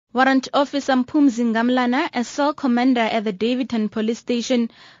Warrant Officer Mpumzi Ngamlana, a cell commander at the Davidton police station,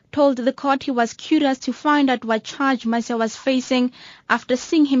 told the court he was curious to find out what charge Macia was facing after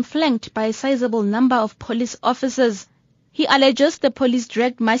seeing him flanked by a sizable number of police officers. He alleges the police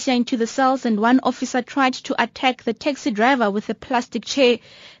dragged Macia into the cells and one officer tried to attack the taxi driver with a plastic chair.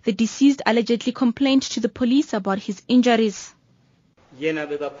 The deceased allegedly complained to the police about his injuries. He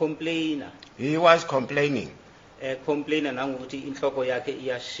was complaining. And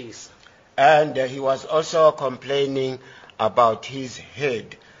he was also complaining about his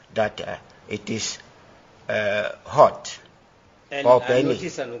head, that it is hot or burning.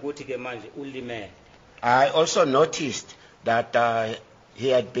 I also noticed that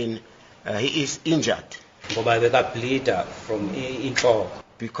he is injured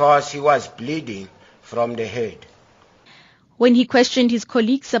because he was bleeding from the head. When he questioned his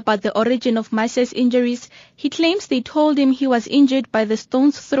colleagues about the origin of Macia's injuries, he claims they told him he was injured by the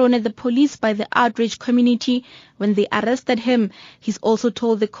stones thrown at the police by the outraged community when they arrested him. He's also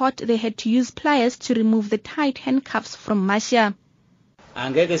told the court they had to use pliers to remove the tight handcuffs from Macia.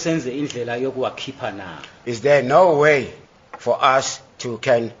 Is there no way for us to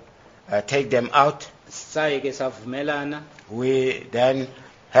take them out? We then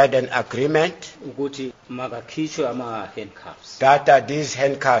had an agreement that these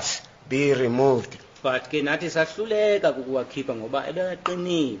handcuffs be removed.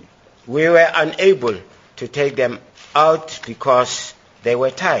 We were unable to take them out because they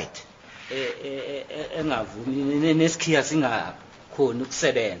were tight.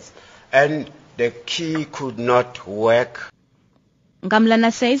 And the key could not work.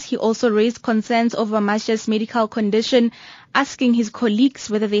 Ngamlana says he also raised concerns over Macia's medical condition, asking his colleagues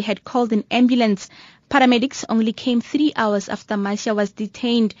whether they had called an ambulance. Paramedics only came 3 hours after Macia was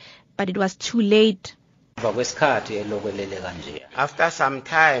detained, but it was too late. After some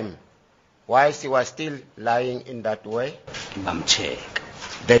time, whilst he was still lying in that way,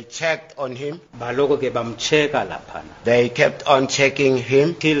 they checked on him. They kept on checking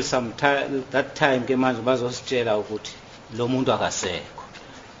him till some time. That time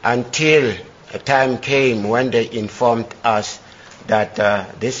until a time came when they informed us that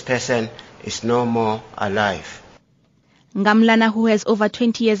this person is no more alive. Ngamlana, who has over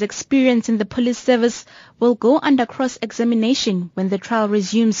 20 years' experience in the police service, will go under cross-examination when the trial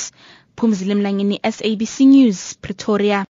resumes. Phumzile Mlangeni, SABC News, Pretoria.